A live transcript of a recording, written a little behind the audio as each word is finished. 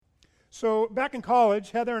So back in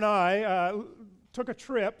college, Heather and I took a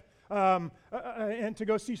trip and to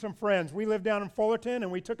go see some friends. We lived down in Fullerton,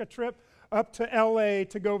 and we took a trip up to L.A.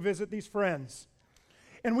 to go visit these friends.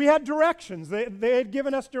 And we had directions. They had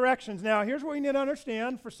given us directions. Now, here's what we need to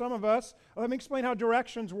understand for some of us. Let me explain how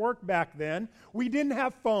directions worked back then. We didn't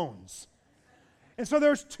have phones. And so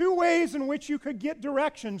there's two ways in which you could get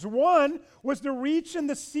directions. One was to reach in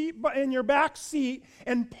the seat, in your back seat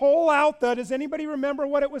and pull out does anybody remember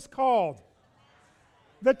what it was called?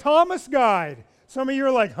 The Thomas Guide. Some of you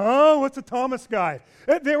are like, huh? What's a Thomas Guide?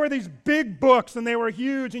 They were these big books, and they were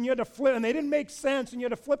huge, and you had to flip, and they didn't make sense, and you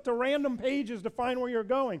had to flip to random pages to find where you're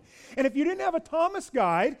going. And if you didn't have a Thomas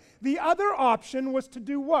Guide, the other option was to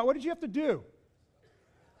do what? What did you have to do?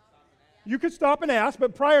 You could stop and ask,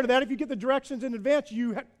 but prior to that, if you get the directions in advance,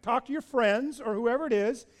 you talk to your friends or whoever it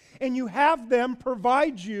is, and you have them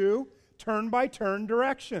provide you turn-by-turn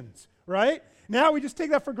directions, right? Now we just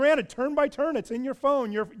take that for granted. Turn by turn, it's in your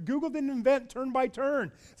phone. Google didn't invent turn by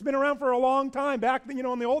turn. It's been around for a long time. Back, in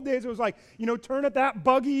the old days, it was like, turn at that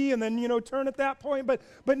buggy and then, turn at that point.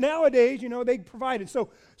 But nowadays, they provided.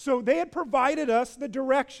 So they had provided us the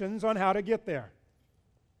directions on how to get there.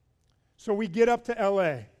 So we get up to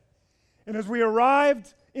L.A. And as we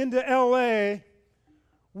arrived into L.A.,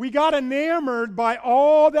 we got enamored by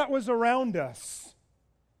all that was around us.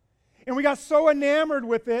 And we got so enamored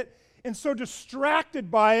with it and so distracted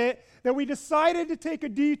by it that we decided to take a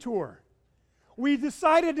detour. We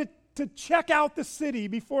decided to check out the city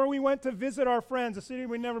before we went to visit our friends, a city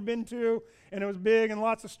we'd never been to, and it was big and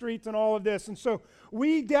lots of streets and all of this. And so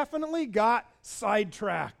we definitely got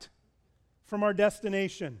sidetracked from our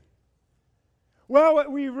destination. Well,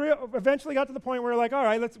 we eventually got to the point where we're like, all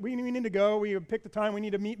right, we need to go. We picked the time. We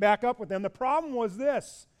need to meet back up with them. The problem was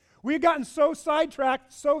this. We had gotten so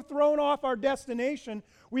sidetracked, so thrown off our destination,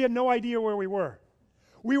 we had no idea where we were.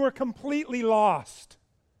 We were completely lost.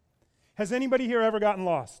 Has anybody here ever gotten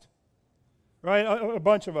lost? Right? A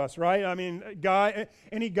bunch of us, right? I mean,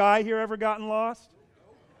 any guy here ever gotten lost?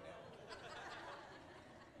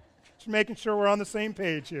 Just making sure we're on the same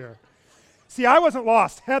page here. See, I wasn't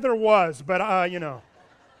lost. Heather was, but,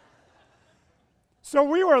 So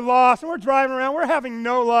we were lost, and we're driving around. We're having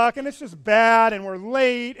no luck, and it's just bad, and we're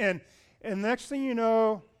late, and next thing you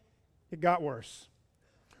know, it got worse.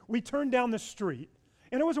 We turned down the street,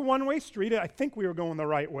 and it was a one-way street. I think we were going the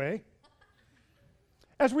right way.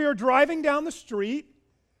 As we were driving down the street,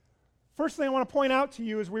 first thing I want to point out to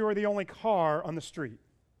you is we were the only car on the street.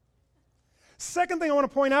 Second thing I want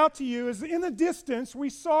to point out to you is in the distance,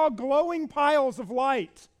 we saw glowing piles of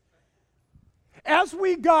light. As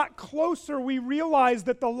we got closer, we realized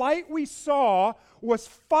that the light we saw was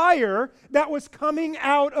fire that was coming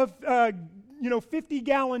out of,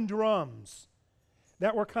 50-gallon drums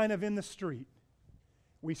that were kind of in the street.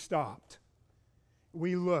 We stopped.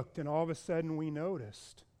 We looked, and all of a sudden we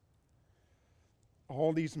noticed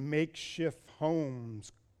all these makeshift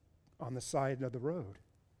homes on the side of the road.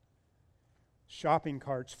 Shopping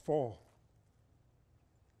carts full.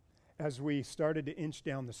 As we started to inch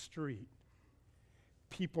down the street,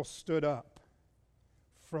 people stood up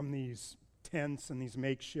from these tents and these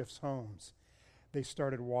makeshift homes. They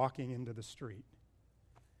started walking into the street.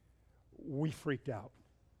 We freaked out.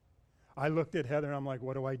 I looked at Heather and I'm like,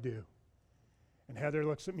 what do I do? And Heather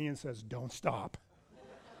looks at me and says, don't stop.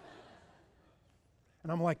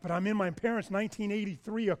 And I'm like, but I'm in my parents'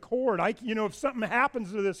 1983 Accord. If something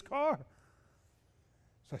happens to this car.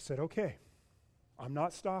 So I said, okay, I'm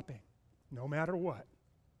not stopping, no matter what.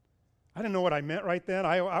 I didn't know what I meant right then.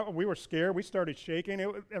 We were scared. We started shaking.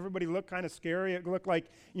 Everybody looked kind of scary. It looked like,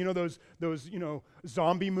 those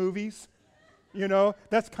zombie movies.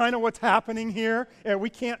 That's kind of what's happening here. And we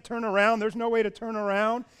can't turn around. There's no way to turn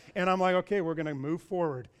around. And I'm like, okay, we're going to move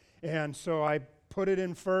forward. And so I put it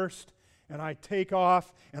in first, and I take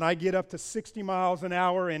off, and I get up to 60 miles an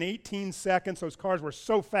hour in 18 seconds. Those cars were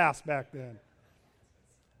so fast back then.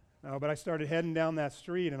 But I started heading down that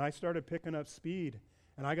street, and I started picking up speed.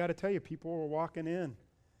 And I got to tell you, people were walking in,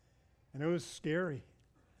 and it was scary.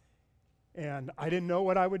 And I didn't know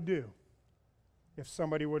what I would do if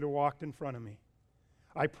somebody would have walked in front of me.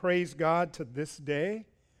 I praise God to this day.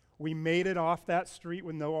 We made it off that street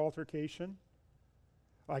with no altercation.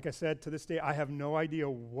 Like I said, to this day, I have no idea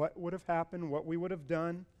what would have happened, what we would have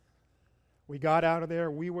done. We got out of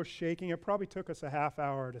there. We were shaking. It probably took us a half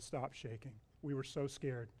hour to stop shaking. We were so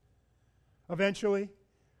scared. Eventually,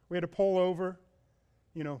 we had to pull over,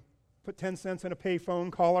 put 10 cents in a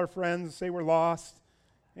payphone, call our friends, say we're lost,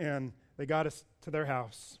 and they got us to their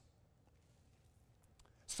house.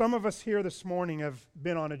 Some of us here this morning have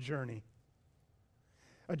been on a journey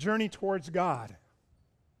towards God.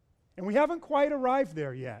 And we haven't quite arrived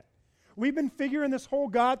there yet. We've been figuring this whole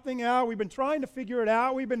God thing out. We've been trying to figure it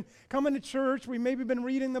out. We've been coming to church. We've maybe been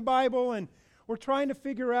reading the Bible, and we're trying to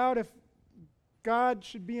figure out if God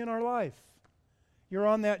should be in our life. You're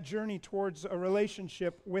on that journey towards a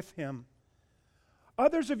relationship with Him.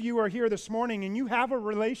 Others of you are here this morning, and you have a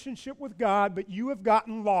relationship with God, but you have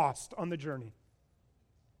gotten lost on the journey.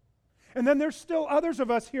 And then there's still others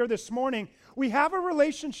of us here this morning. We have a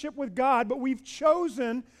relationship with God, but we've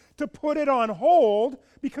chosen to put it on hold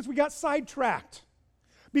because we got sidetracked,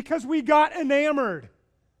 because we got enamored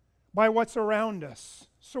by what's around us.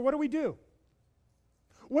 So what do we do?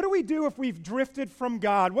 What do we do if we've drifted from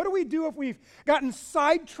God? What do we do if we've gotten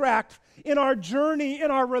sidetracked in our journey,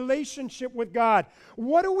 in our relationship with God?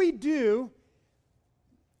 What do we do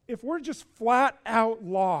if we're just flat out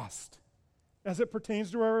lost as it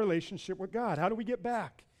pertains to our relationship with God? How do we get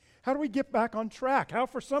back? How do we get back on track? How,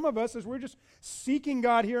 for some of us, as we're just seeking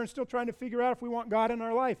God here and still trying to figure out if we want God in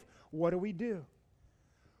our life, what do we do?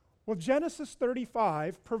 Well, Genesis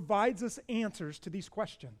 35 provides us answers to these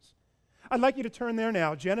questions. I'd like you to turn there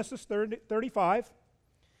now, Genesis 35.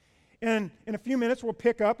 And in a few minutes, we'll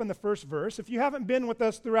pick up in the first verse. If you haven't been with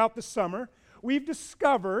us throughout the summer, we've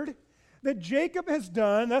discovered that Jacob has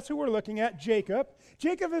done, that's who we're looking at, Jacob.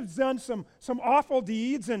 Jacob has done some awful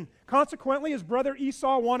deeds, and consequently his brother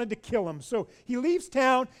Esau wanted to kill him. So he leaves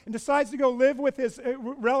town and decides to go live with his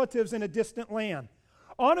relatives in a distant land.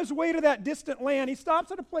 On his way to that distant land, he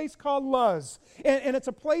stops at a place called Luz. And it's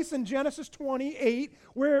a place in Genesis 28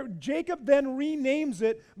 where Jacob then renames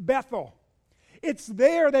it Bethel. It's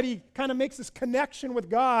there that he kind of makes this connection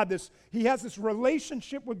with God. He has this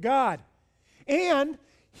relationship with God. And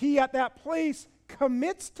he, at that place,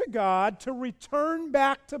 commits to God to return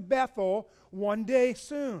back to Bethel one day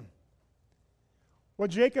soon. Well,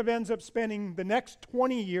 Jacob ends up spending the next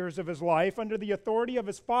 20 years of his life under the authority of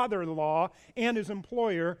his father-in-law and his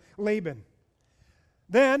employer, Laban.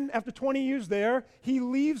 Then, after 20 years there, he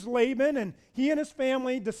leaves Laban, and he and his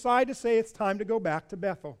family decide to say it's time to go back to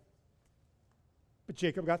Bethel. But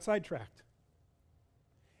Jacob got sidetracked.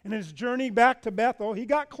 In his journey back to Bethel, he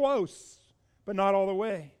got close, but not all the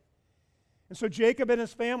way. And so Jacob and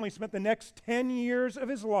his family spent the next 10 years of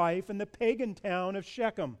his life in the pagan town of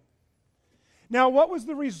Shechem. Now, what was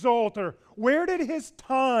the result, or where did his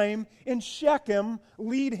time in Shechem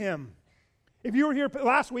lead him? If you were here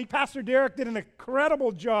last week, Pastor Derek did an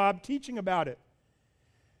incredible job teaching about it.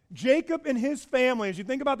 Jacob and his family, as you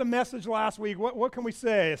think about the message last week, what can we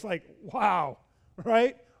say? It's like, wow,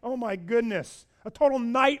 right? Oh my goodness. A total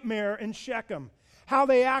nightmare in Shechem. How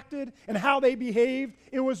they acted and how they behaved,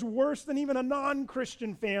 it was worse than even a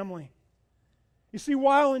non-Christian family. You see,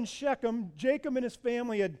 while in Shechem, Jacob and his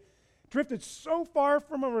family had drifted so far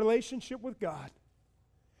from a relationship with God.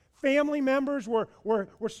 Family members were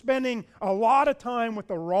spending a lot of time with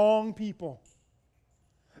the wrong people.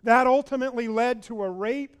 That ultimately led to a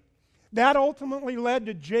rape. That ultimately led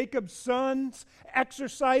to Jacob's sons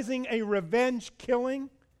exercising a revenge killing,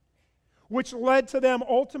 which led to them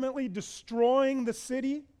ultimately destroying the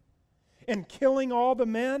city and killing all the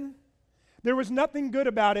men. There was nothing good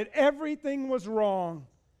about it. Everything was wrong.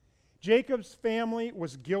 Jacob's family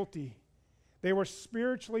was guilty. They were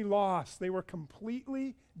spiritually lost. They were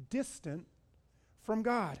completely distant from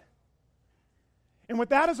God. And with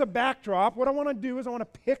that as a backdrop, what I want to do is I want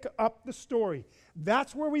to pick up the story.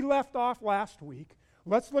 That's where we left off last week.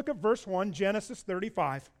 Let's look at verse 1, Genesis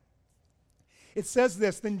 35. It says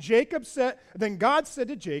this, Then God said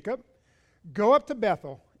to Jacob, Go up to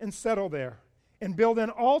Bethel and settle there, and build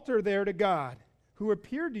an altar there to God, who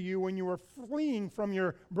appeared to you when you were fleeing from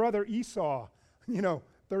your brother Esau,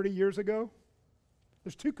 30 years ago.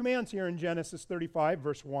 There's two commands here in Genesis 35,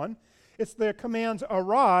 verse 1. It's the commands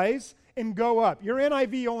arise and go up. Your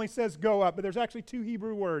NIV only says go up, but there's actually two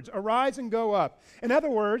Hebrew words, arise and go up. In other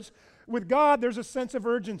words, with God, there's a sense of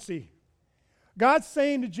urgency. God's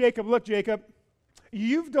saying to Jacob, look, Jacob,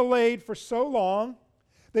 you've delayed for so long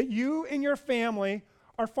that you and your family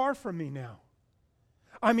are far from me now.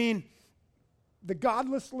 I mean, the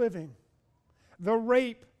godless living, the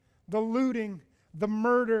rape, the looting, the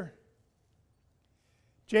murder.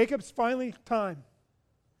 Jacob's finally time.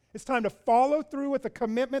 It's time to follow through with the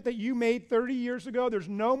commitment that you made 30 years ago. There's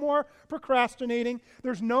no more procrastinating.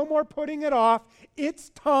 There's no more putting it off. It's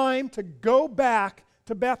time to go back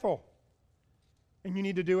to Bethel. And you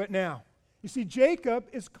need to do it now. You see, God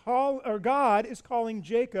is calling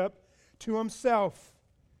Jacob to himself.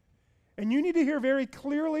 And you need to hear very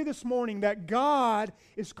clearly this morning that God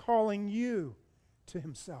is calling you to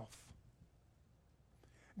himself.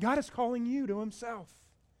 God is calling you to himself.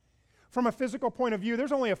 from a physical point of view,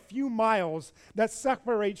 there's only a few miles that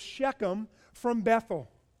separate Shechem from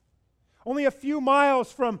Bethel. Only a few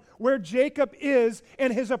miles from where Jacob is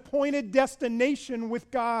and his appointed destination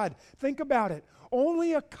with God. Think about it.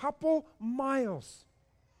 Only a couple miles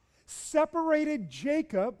separated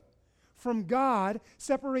Jacob from God,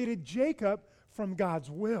 separated Jacob from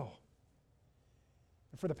God's will.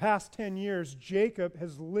 And for the past 10 years, Jacob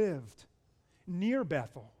has lived near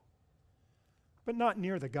Bethel, but not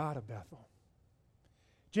near the God of Bethel.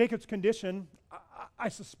 Jacob's condition, I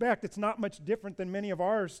suspect it's not much different than many of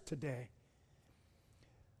ours today.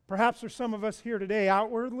 Perhaps there's some of us here today,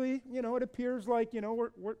 outwardly, it appears like,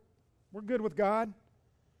 we're good with God.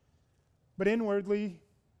 But inwardly,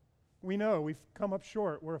 we know we've come up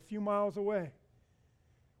short. We're a few miles away.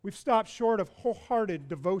 We've stopped short of wholehearted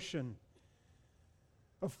devotion,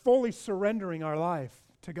 of fully surrendering our life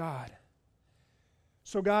to God.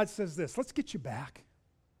 So God says this, let's get you back.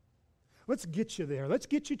 Let's get you there. Let's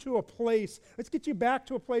get you to a place. Let's get you back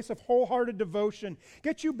to a place of wholehearted devotion.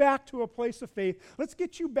 Get you back to a place of faith. Let's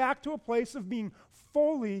get you back to a place of being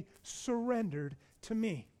fully surrendered to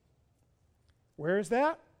me. Where is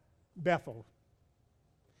that? Bethel.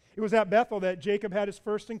 It was at Bethel that Jacob had his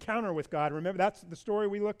first encounter with God. Remember, that's the story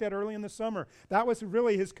we looked at early in the summer. That was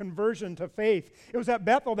really his conversion to faith. It was at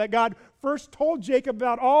Bethel that God first told Jacob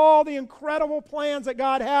about all the incredible plans that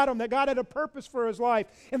God had him, that God had a purpose for his life,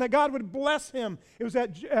 and that God would bless him. It was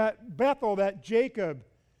at Bethel that Jacob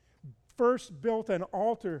first built an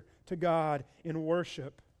altar to God in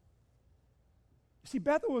worship. You see,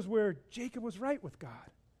 Bethel was where Jacob was right with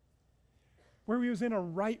God, where he was in a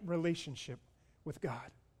right relationship with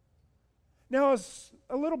God. Now, as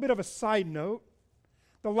a little bit of a side note,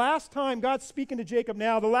 the last time God's speaking to Jacob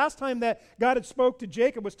now, the last time that God had spoke to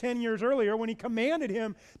Jacob was 10 years earlier when he commanded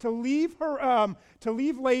him to leave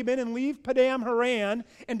Laban and leave Padam Haran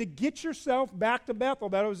and to get yourself back to Bethel.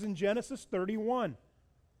 That was in Genesis 31.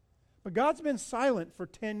 But God's been silent for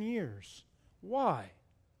 10 years. Why?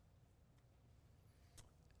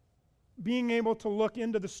 Being able to look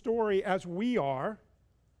into the story as we are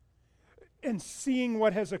and seeing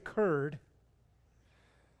what has occurred,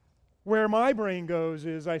 where my brain goes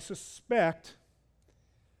is I suspect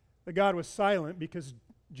that God was silent because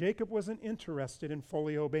Jacob wasn't interested in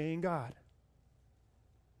fully obeying God.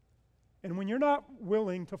 And when you're not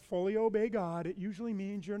willing to fully obey God, it usually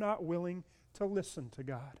means you're not willing to listen to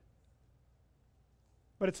God.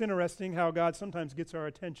 But it's interesting how God sometimes gets our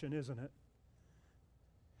attention, isn't it?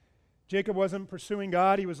 Jacob wasn't pursuing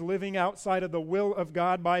God. He was living outside of the will of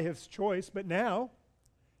God by his choice. But now,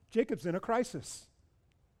 Jacob's in a crisis.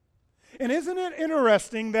 And isn't it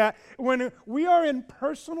interesting that when we are in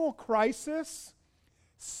personal crisis,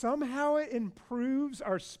 somehow it improves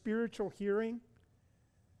our spiritual hearing?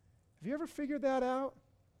 Have you ever figured that out?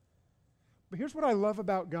 But here's what I love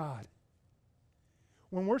about God.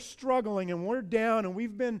 When we're struggling and we're down and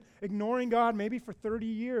we've been ignoring God maybe for 30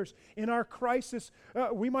 years, in our crisis,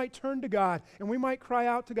 we might turn to God and we might cry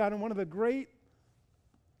out to God. And one of the great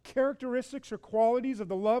characteristics or qualities of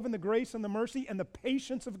the love and the grace and the mercy and the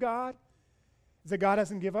patience of God is that God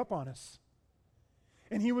hasn't given up on us.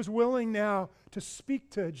 And he was willing now to speak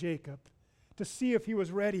to Jacob to see if he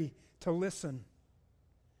was ready to listen.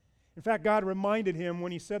 In fact, God reminded him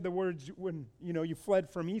when he said the words, when you fled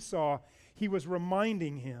from Esau, he was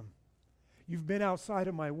reminding him, you've been outside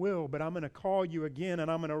of my will, but I'm going to call you again and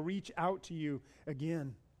I'm going to reach out to you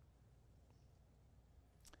again.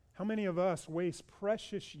 How many of us waste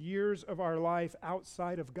precious years of our life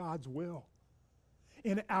outside of God's will,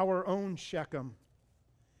 in our own Shechem?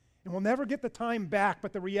 And we'll never get the time back,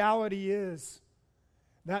 but the reality is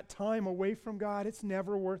that time away from God, it's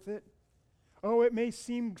never worth it. Oh, it may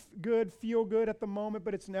seem good, feel good at the moment,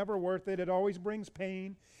 but it's never worth it. It always brings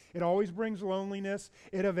pain. It always brings loneliness.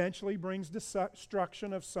 It eventually brings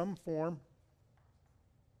destruction of some form.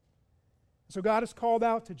 So God has called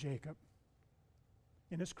out to Jacob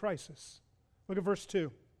in his crisis. Look at verse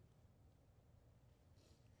 2.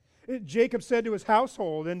 Jacob said to his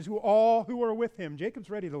household and to all who were with him.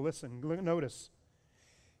 Jacob's ready to listen. Notice.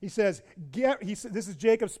 He says, this is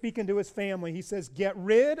Jacob speaking to his family. He says, get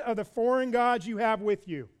rid of the foreign gods you have with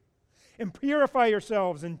you and purify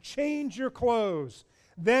yourselves and change your clothes.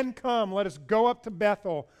 Then come, let us go up to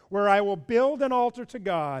Bethel, where I will build an altar to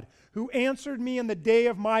God, who answered me in the day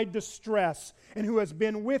of my distress and who has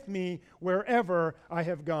been with me wherever I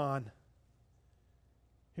have gone.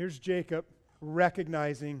 Here's Jacob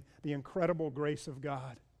recognizing the incredible grace of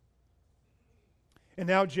God. And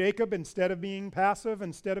now Jacob, instead of being passive,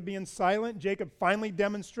 instead of being silent, Jacob finally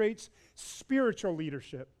demonstrates spiritual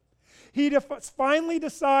leadership. He finally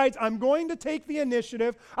decides, I'm going to take the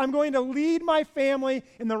initiative. I'm going to lead my family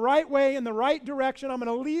in the right way, in the right direction. I'm going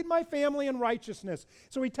to lead my family in righteousness.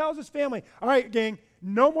 So he tells his family, all right, gang,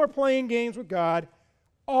 no more playing games with God.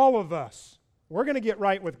 All of us, we're going to get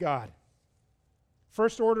right with God.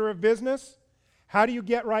 First order of business, how do you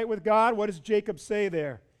get right with God? What does Jacob say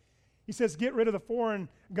there? He says, get rid of the foreign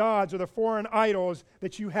gods or the foreign idols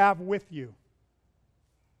that you have with you.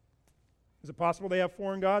 Is it possible they have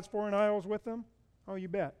foreign gods, foreign idols with them? Oh, you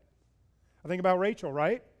bet. I think about Rachel,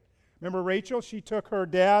 right? Remember Rachel? She took her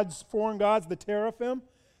dad's foreign gods, the teraphim,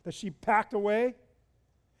 that she packed away.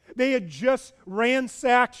 They had just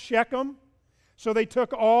ransacked Shechem, so they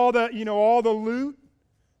took all the loot.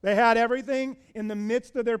 They had everything in the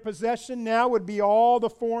midst of their possession. Now would be all the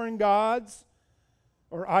foreign gods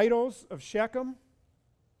or idols of Shechem.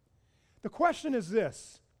 The question is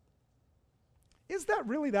this: is that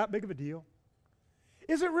really that big of a deal?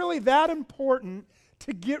 Is it really that important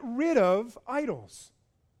to get rid of idols?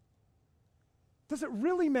 Does it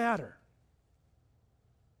really matter?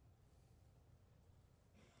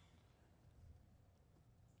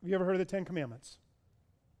 Have you ever heard of the Ten Commandments?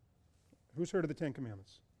 Who's heard of the Ten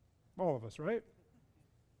Commandments? All of us, right?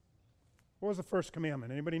 What was the first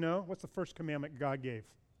commandment? Anybody know? What's the first commandment God gave?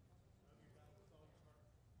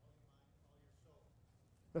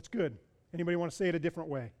 That's good. Anybody want to say it a different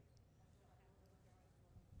way?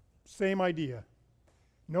 Same idea.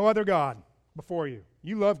 No other God before you.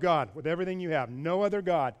 You love God with everything you have. No other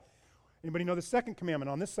God. Anybody know the second commandment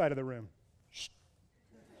on this side of the room? Shh.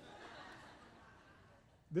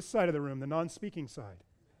 This side of the room, the non-speaking side.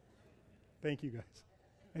 Thank you, guys.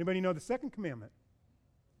 Anybody know the second commandment?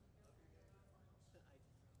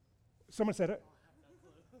 Someone said it.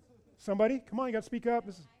 Somebody? Come on, you got to speak up.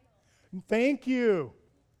 Thank you,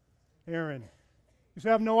 Aaron. You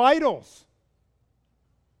should have no idols.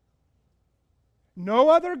 No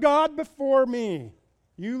other God before me.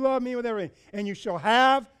 You love me with everything. And you shall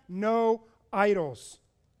have no idols.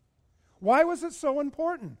 Why was it so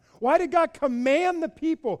important? Why did God command the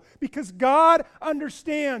people? Because God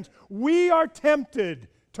understands we are tempted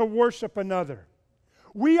to worship another.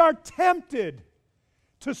 We are tempted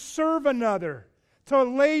to serve another, to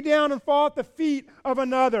lay down and fall at the feet of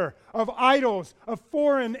another, of idols, of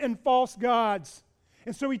foreign and false gods.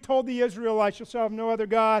 And so he told the Israelites, you shall have no other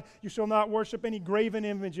God, you shall not worship any graven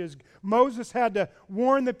images. Moses had to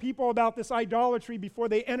warn the people about this idolatry before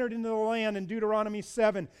they entered into the land in Deuteronomy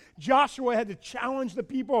 7. Joshua had to challenge the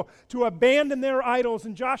people to abandon their idols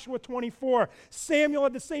in Joshua 24. Samuel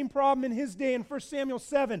had the same problem in his day in 1 Samuel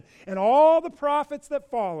 7. And all the prophets that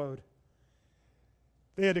followed,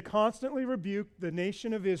 they had to constantly rebuke the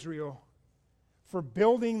nation of Israel for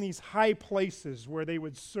building these high places where they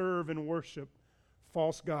would serve and worship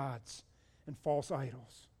false gods and false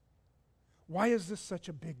idols. Why is this such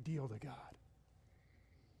a big deal to God?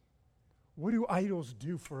 What do idols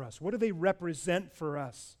do for us? What do they represent for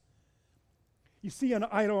us? You see, an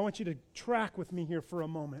idol, I want you to track with me here for a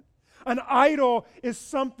moment. An idol is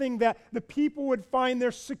something that the people would find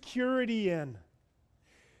their security in,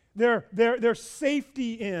 their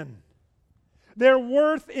safety in, their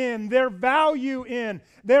worth in, their value in,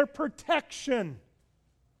 their protection,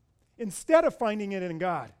 instead of finding it in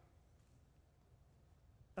God.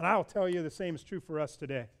 And I'll tell you the same is true for us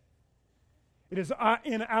today. It is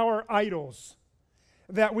in our idols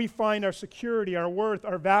that we find our security, our worth,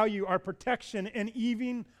 our value, our protection, and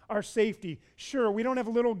even our safety. Sure, we don't have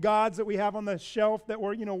little gods that we have on the shelf that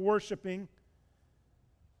we're, worshiping.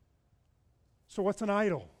 So what's an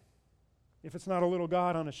idol if it's not a little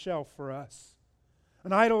god on a shelf for us?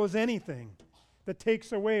 An idol is anything that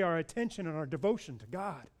takes away our attention and our devotion to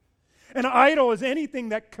God. An idol is anything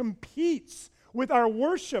that competes with our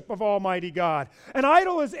worship of Almighty God. An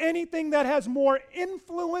idol is anything that has more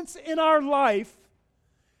influence in our life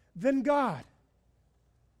than God.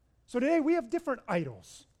 So today we have different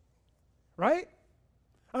idols, right?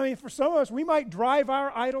 I mean, for some of us, we might drive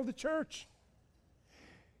our idol to church.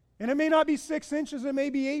 And it may not be 6 inches, it may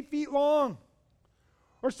be 8 feet long.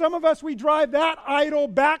 Or some of us, we drive that idol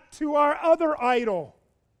back to our other idol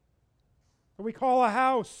that we call a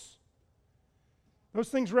house. Those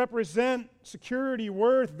things represent security,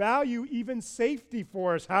 worth, value, even safety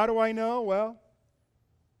for us. How do I know? Well,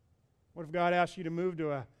 what if God asked you to move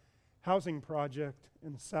to a housing project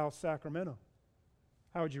in South Sacramento?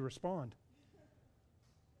 How would you respond?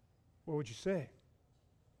 What would you say?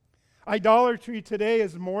 Idolatry today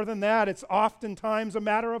is more than that. It's oftentimes a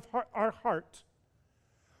matter of our heart.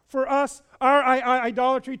 For us, our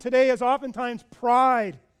idolatry today is oftentimes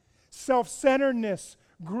pride, self-centeredness,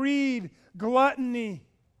 greed, gluttony,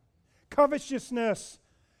 covetousness,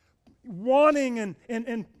 wanting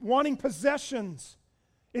and wanting possessions.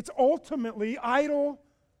 It's ultimately our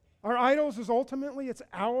idols is ultimately, it's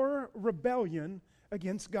our rebellion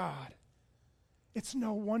against God. It's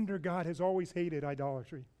no wonder God has always hated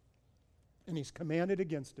idolatry, and He's commanded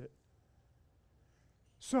against it.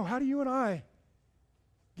 So how do you and I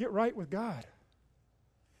get right with God?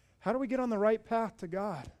 How do we get on the right path to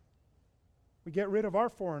God? We get rid of our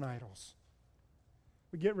foreign idols.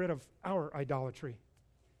 We get rid of our idolatry.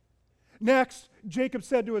 Next, Jacob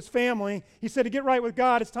said to his family, he said, to get right with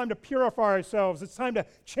God, it's time to purify ourselves. It's time to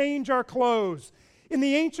change our clothes. In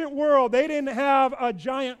the ancient world, they didn't have a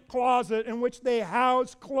giant closet in which they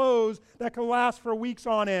housed clothes that could last for weeks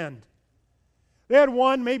on end. They had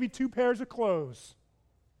one, maybe two pairs of clothes.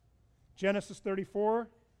 Genesis 34,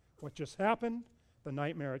 what just happened, the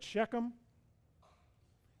nightmare at Shechem.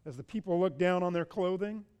 As the people looked down on their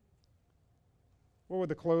clothing, what would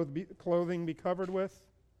the clothing be covered with?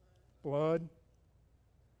 Blood.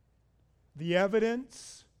 The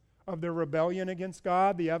evidence of their rebellion against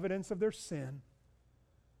God, the evidence of their sin,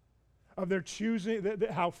 of their choosing,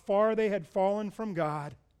 how far they had fallen from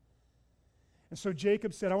God. And so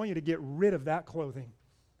Jacob said, I want you to get rid of that clothing.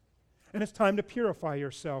 And it's time to purify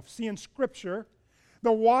yourself. See, in Scripture,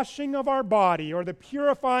 the washing of our body or the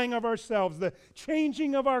purifying of ourselves, the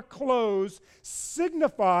changing of our clothes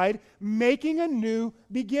signified making a new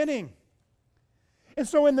beginning. And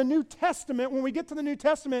so in the New Testament, when we get to the New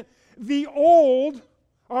Testament,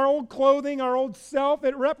 our old clothing, our old self,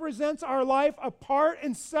 it represents our life apart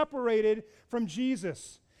and separated from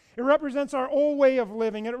Jesus. It represents our old way of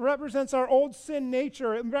living. It represents our old sin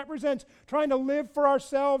nature. It represents trying to live for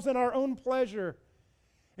ourselves and our own pleasure.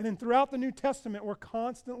 And then throughout the New Testament, we're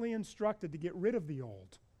constantly instructed to get rid of the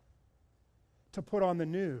old, to put on the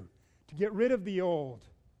new, to get rid of the old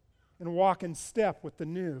and walk in step with the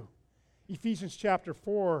new. Ephesians chapter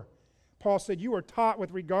 4, Paul said, you are taught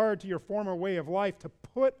with regard to your former way of life to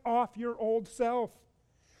put off your old self,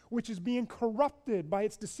 which is being corrupted by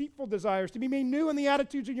its deceitful desires, to be made new in the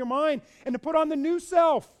attitudes of your mind, and to put on the new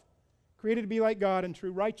self, created to be like God in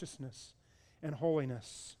true righteousness and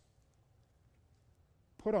holiness.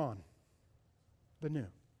 Put on the new.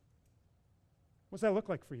 What does that look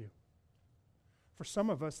like for you? For some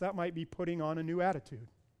of us, that might be putting on a new attitude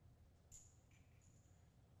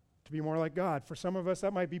to be more like God. For some of us,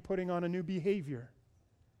 that might be putting on a new behavior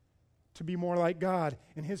to be more like God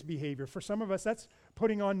in His behavior. For some of us, that's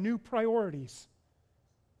putting on new priorities.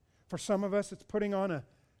 For some of us, it's putting on a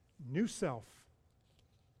new self.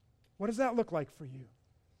 What does that look like for you?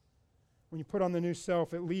 When you put on the new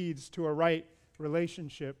self, it leads to a right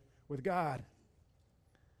relationship with God.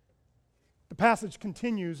 The passage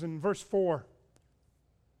continues in verse 4.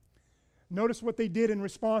 Notice what they did in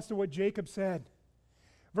response to what Jacob said.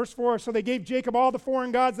 Verse 4, so they gave Jacob all the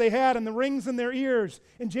foreign gods they had and the rings in their ears,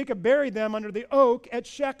 and Jacob buried them under the oak at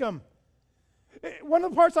Shechem. One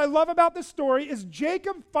of the parts I love about this story is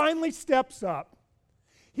Jacob finally steps up.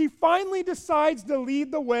 He finally decides to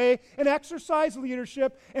lead the way and exercise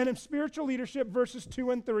leadership and spiritual leadership, verses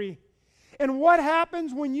 2 and 3. And what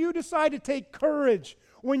happens when you decide to take courage,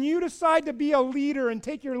 when you decide to be a leader and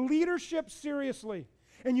take your leadership seriously,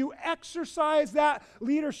 and you exercise that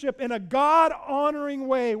leadership in a God-honoring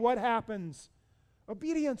way, what happens?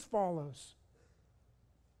 Obedience follows.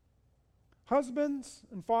 Husbands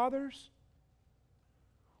and fathers,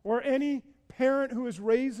 or any parent who is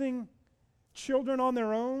raising children on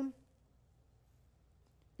their own,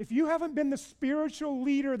 if you haven't been the spiritual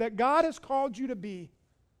leader that God has called you to be,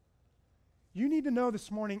 you need to know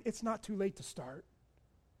this morning it's not too late to start.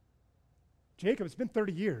 Jacob, it's been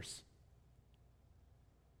 30 years.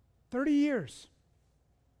 30 years.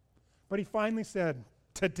 But he finally said,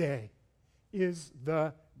 today is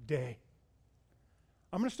the day.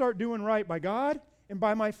 I'm going to start doing right by God and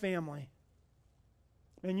by my family.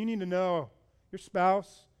 And you need to know your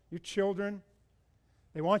spouse, your children,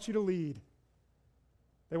 they want you to lead.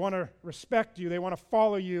 They want to respect you. They want to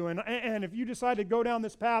follow you. And if you decide to go down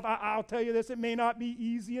this path, I'll tell you this, it may not be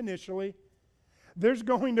easy initially. There's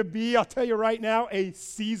going to be, I'll tell you right now, a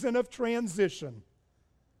season of transition.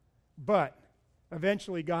 But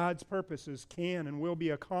eventually God's purposes can and will be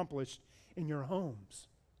accomplished in your homes.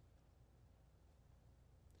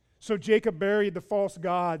 So Jacob buried the false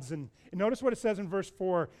gods. And notice what it says in verse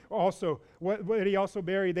 4 also. What he also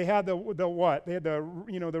buried, they had the what? They had the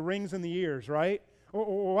rings in the ears, right?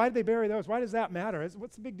 Why did they bury those? Why does that matter?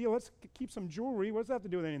 What's the big deal? Let's keep some jewelry. What does that have to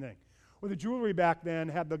do with anything? Well, the jewelry back then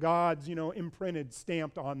had the gods, imprinted,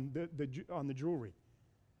 stamped on the jewelry.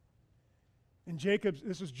 And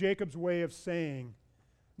this is Jacob's way of saying,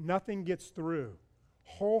 nothing gets through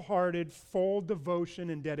wholehearted, full devotion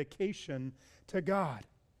and dedication to God.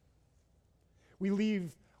 We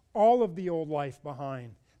leave all of the old life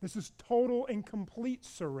behind. This is total and complete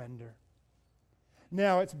surrender.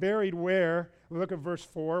 Now, it's buried where? Look at verse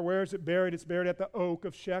 4. Where is it buried? It's buried at the oak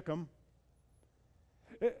of Shechem.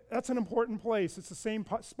 That's an important place. It's the same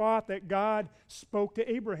spot that God spoke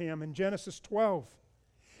to Abraham in Genesis 12.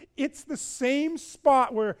 It's the same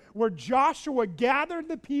spot where Joshua gathered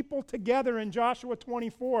the people together in Joshua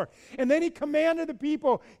 24. And then he commanded the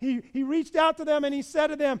people, he reached out to them and he said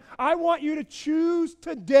to them, I want you to choose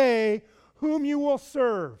today whom you will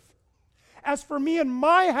serve. As for me and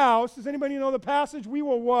my house, does anybody know the passage? We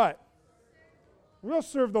will what? We'll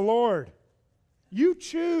serve the Lord. You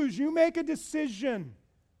choose, you make a decision.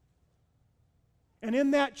 And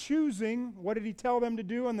in that choosing, what did he tell them to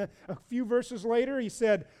do? A few verses later, he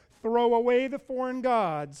said, throw away the foreign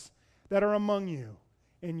gods that are among you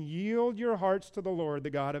and yield your hearts to the Lord,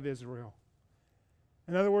 the God of Israel.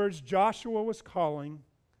 In other words, Joshua was calling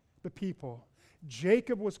the people.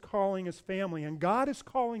 Jacob was calling his family. And God is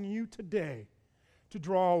calling you today to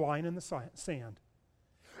draw a line in the sand.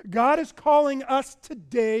 God is calling us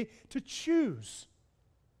today to choose.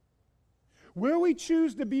 Will we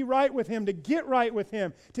choose to be right with Him, to get right with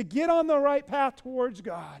Him, to get on the right path towards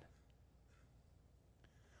God?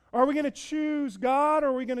 Are we going to choose God or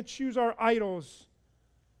are we going to choose our idols?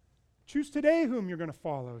 Choose today whom you're going to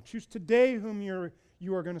follow. Choose today whom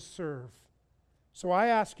you are going to serve. So I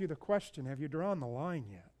ask you the question, have you drawn the line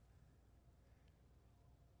yet?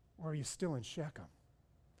 Or are you still in Shechem?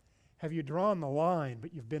 Have you drawn the line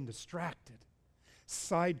but you've been distracted,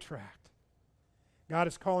 sidetracked? God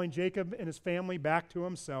is calling Jacob and his family back to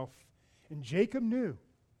himself. And Jacob knew.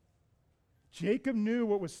 Jacob knew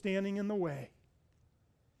what was standing in the way.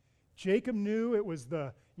 Jacob knew it was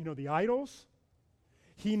the idols.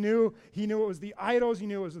 He knew it was the idols. He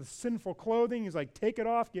knew it was the sinful clothing. He's like, take it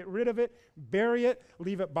off, get rid of it, bury it,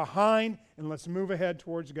 leave it behind, and let's move ahead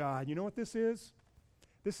towards God. You know what this is?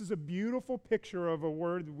 This is a beautiful picture of a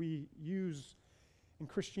word that we use in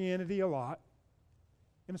Christianity a lot,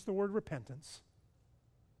 and it's the word repentance.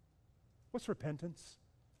 What's repentance?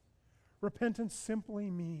 Repentance simply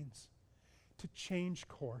means to change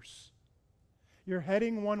course. You're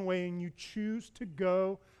heading one way and you choose to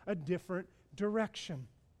go a different direction.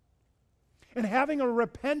 And having a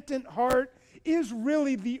repentant heart is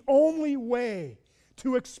really the only way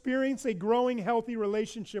to experience a growing, healthy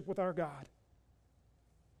relationship with our God.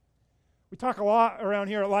 We talk a lot around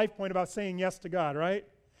here at LifePoint about saying yes to God, right?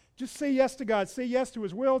 Just say yes to God. Say yes to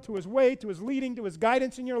His will, to His way, to His leading, to His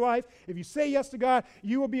guidance in your life. If you say yes to God,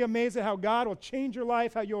 you will be amazed at how God will change your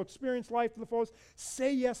life, how you'll experience life to the fullest.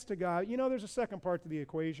 Say yes to God. You know, there's a second part to the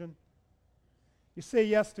equation. You say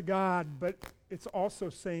yes to God, but it's also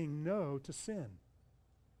saying no to sin.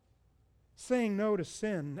 Saying no to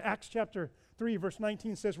sin. Acts chapter 3, verse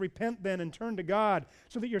 19 says, repent then and turn to God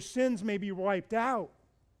so that your sins may be wiped out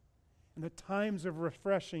and the times of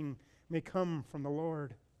refreshing may come from the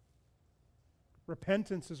Lord.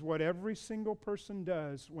 Repentance is what every single person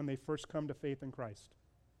does when they first come to faith in Christ.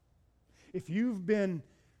 If you've been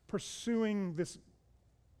pursuing this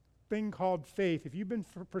thing called faith, if you've been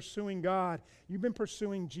pursuing God, you've been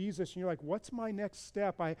pursuing Jesus, and you're like, what's my next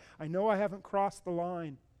step? I know I haven't crossed the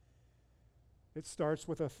line. It starts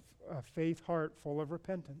with a faith heart full of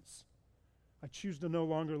repentance. I choose to no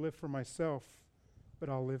longer live for myself, but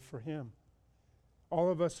I'll live for Him. All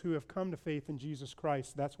of us who have come to faith in Jesus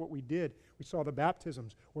Christ, that's what we did. We saw the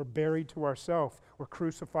baptisms. We're buried to ourselves. We're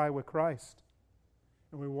crucified with Christ.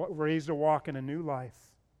 And we're raised to walk in a new life.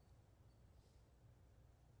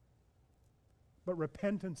 But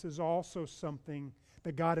repentance is also something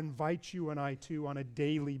that God invites you and I to on a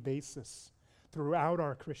daily basis throughout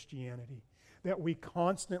our Christianity. That we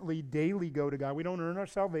constantly, daily go to God. We don't earn our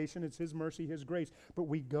salvation. It's His mercy, His grace. But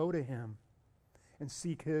we go to Him and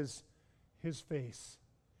seek His face.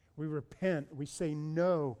 We repent. We say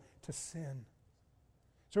no to sin.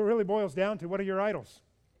 So it really boils down to, what are your idols?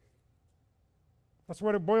 That's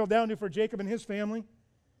what it boiled down to for Jacob and his family.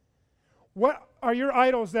 What are your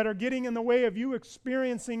idols that are getting in the way of you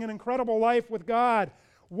experiencing an incredible life with God?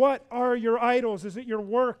 What are your idols? Is it your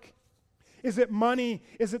work? Is it money?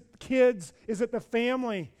 Is it kids? Is it the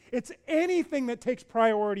family? It's anything that takes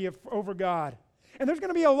priority over God. And there's going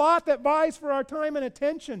to be a lot that vies for our time and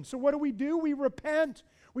attention. So what do? We repent.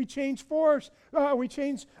 We change we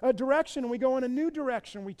change direction, and we go in a new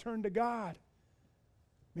direction. We turn to God.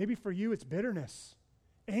 Maybe for you it's bitterness,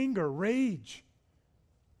 anger, rage,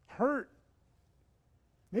 hurt.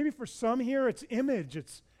 Maybe for some here it's image,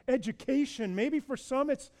 it's education. Maybe for some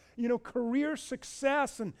it's, career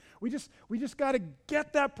success, and we just got to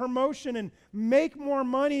get that promotion and make more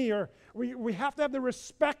money, or we have to have the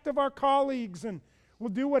respect of our colleagues, and we'll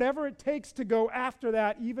do whatever it takes to go after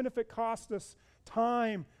that, even if it costs us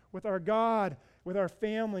time with our God, with our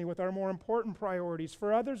family, with our more important priorities.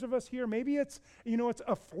 For others of us here, maybe it's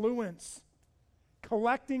affluence,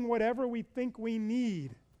 collecting whatever we think we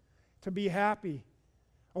need to be happy.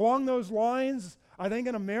 Along those lines, I think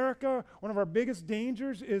in America, one of our biggest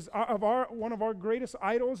dangers is one of our greatest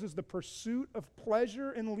idols is the pursuit of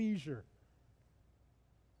pleasure and leisure.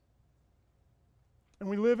 And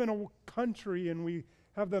we live in a country and we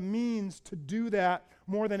have the means to do that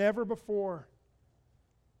more than ever before.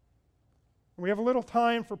 We have little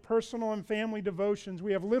time for personal and family devotions.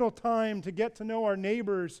 We have little time to get to know our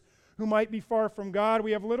neighbors who might be far from God.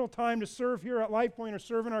 We have little time to serve here at LifePoint or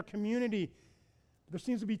serve in our community. There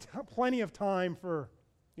seems to be plenty of time for,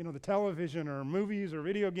 the television or movies or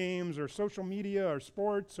video games or social media or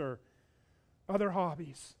sports or other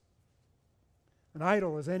hobbies. An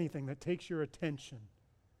idol is anything that takes your attention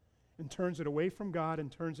and turns it away from God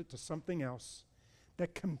and turns it to something else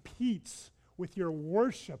that competes with your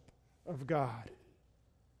worship of God.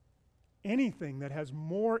 Anything that has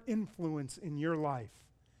more influence in your life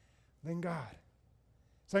than God.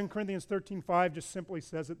 2 Corinthians 13:5 just simply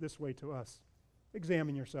says it this way to us.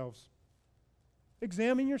 Examine yourselves.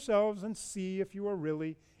 Examine yourselves and see if you are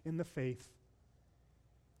really in the faith.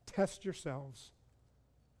 Test yourselves.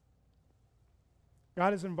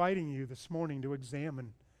 God is inviting you this morning to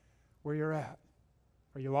examine where you're at.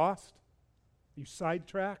 Are you lost? Are you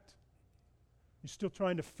sidetracked? You still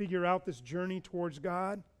trying to figure out this journey towards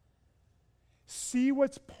God? See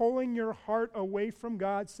what's pulling your heart away from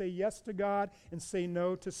God. Say yes to God and say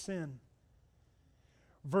no to sin.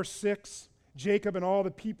 Verse 6, Jacob and all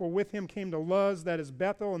the people with him came to Luz, that is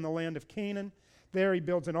Bethel, in the land of Canaan. There he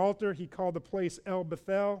builds an altar. He called the place El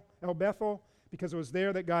Bethel, because it was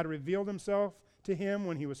there that God revealed himself to him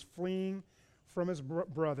when he was fleeing from his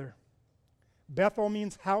brother. Bethel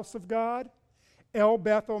means house of God. El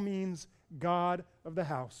Bethel means God of the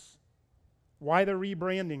house. Why the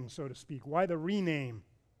rebranding, so to speak? Why the rename?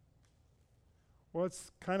 Well,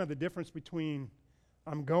 it's kind of the difference between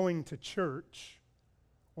I'm going to church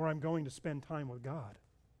or I'm going to spend time with God.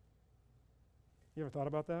 You ever thought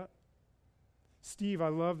about that? Steve, I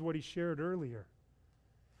loved what he shared earlier.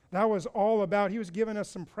 That was all about, he was giving us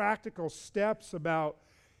some practical steps about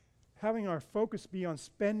having our focus be on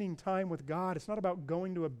spending time with God. It's not about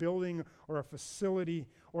going to a building or a facility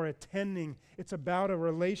or attending. It's about a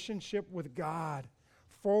relationship with God,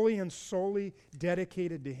 fully and solely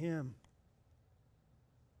dedicated to Him.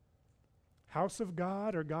 House of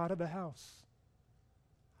God or God of the house?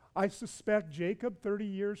 I suspect Jacob, 30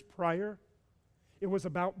 years prior, it was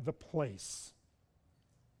about the place.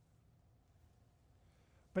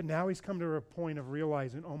 But now he's come to a point of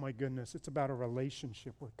realizing, oh my goodness, it's about a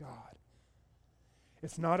relationship with God.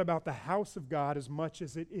 It's not about the house of God as much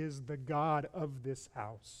as it is the God of this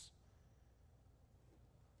house.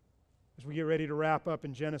 As we get ready to wrap up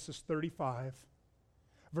in Genesis 35,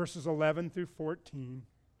 verses 11 through 14,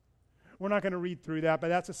 we're not going to read through that, but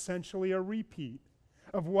that's essentially a repeat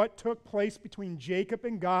of what took place between Jacob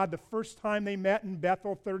and God the first time they met in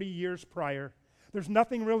Bethel 30 years prior. There's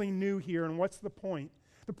nothing really new here, and what's the point?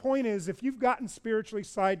 The point is, if you've gotten spiritually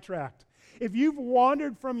sidetracked, if you've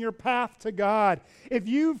wandered from your path to God, if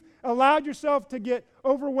you've allowed yourself to get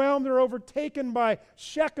overwhelmed or overtaken by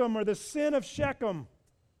Shechem or the sin of Shechem,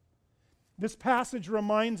 this passage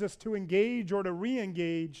reminds us to engage or to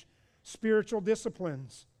re-engage spiritual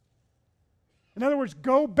disciplines. In other words,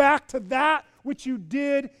 go back to that which you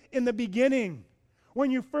did in the beginning. When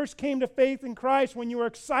you first came to faith in Christ, when you were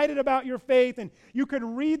excited about your faith and you could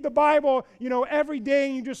read the Bible, every day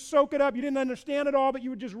and you just soak it up. You didn't understand it all, but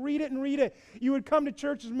you would just read it and read it. You would come to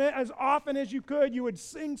church as often as you could. You would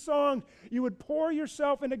sing songs. You would pour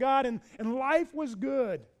yourself into God, and life was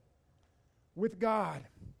good with God.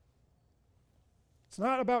 It's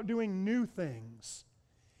not about doing new things.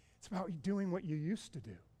 It's about doing what you used to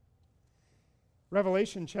do.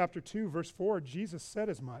 Revelation chapter 2, verse 4, Jesus said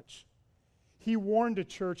as much. He warned the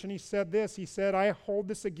church and he said this. He said, I hold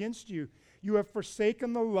this against you. You have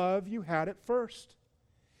forsaken the love you had at first.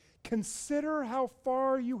 Consider how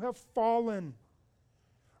far you have fallen.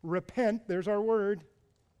 Repent, there's our word.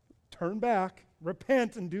 Turn back,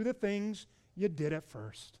 repent, and do the things you did at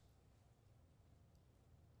first.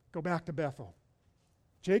 Go back to Bethel.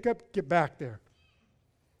 Jacob, get back there.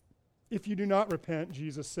 If you do not repent,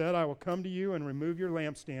 Jesus said, I will come to you and remove your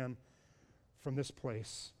lampstand from this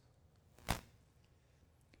place.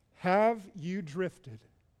 Have you drifted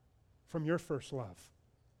from your first love?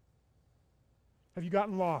 Have you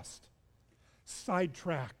gotten lost,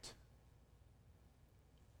 sidetracked?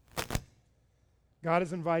 God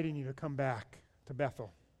is inviting you to come back to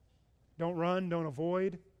Bethel. Don't run, don't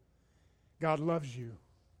avoid. God loves you.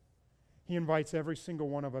 He invites every single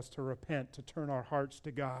one of us to repent, to turn our hearts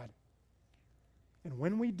to God. And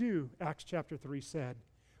when we do, Acts chapter 3 said,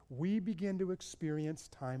 we begin to experience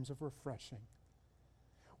times of refreshing.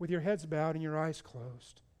 With your heads bowed and your eyes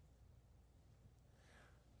closed,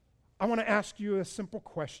 I want to ask you a simple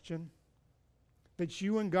question that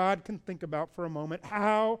you and God can think about for a moment.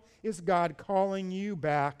 How is God calling you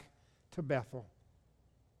back to Bethel?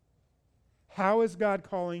 How is God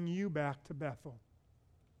calling you back to Bethel?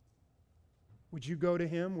 Would you go to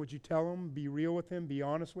Him? Would you tell Him? Be real with Him? Be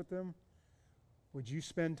honest with Him? Would you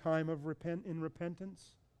spend time of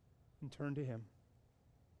repentance and turn to Him?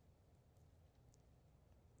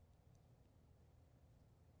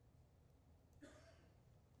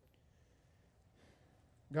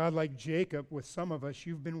 God, like Jacob, with some of us,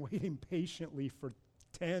 you've been waiting patiently for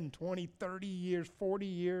 10, 20, 30 years, 40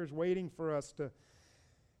 years, waiting for us to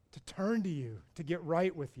turn to you, to get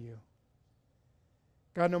right with you.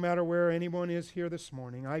 God, no matter where anyone is here this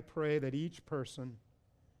morning, I pray that each person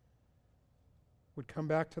would come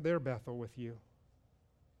back to their Bethel with you,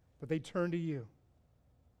 that they turn to you.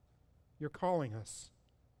 You're calling us.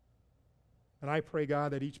 And I pray,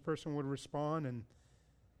 God, that each person would respond and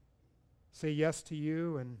say yes to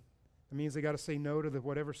you, and it means they got to say no to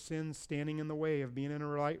whatever sin's standing in the way of being in a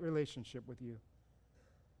right relationship with you.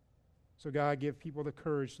 So God, give people the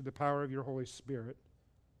courage through the power of your Holy Spirit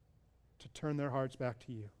to turn their hearts back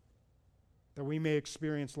to you, that we may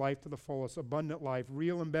experience life to the fullest, abundant life,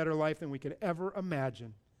 real and better life than we could ever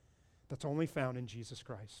imagine, that's only found in Jesus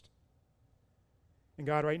Christ. And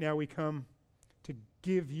God, right now we come to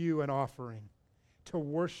give you an offering, to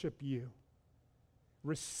worship you.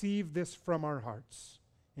 Receive this from our hearts.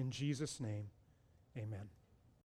 In Jesus' name, amen.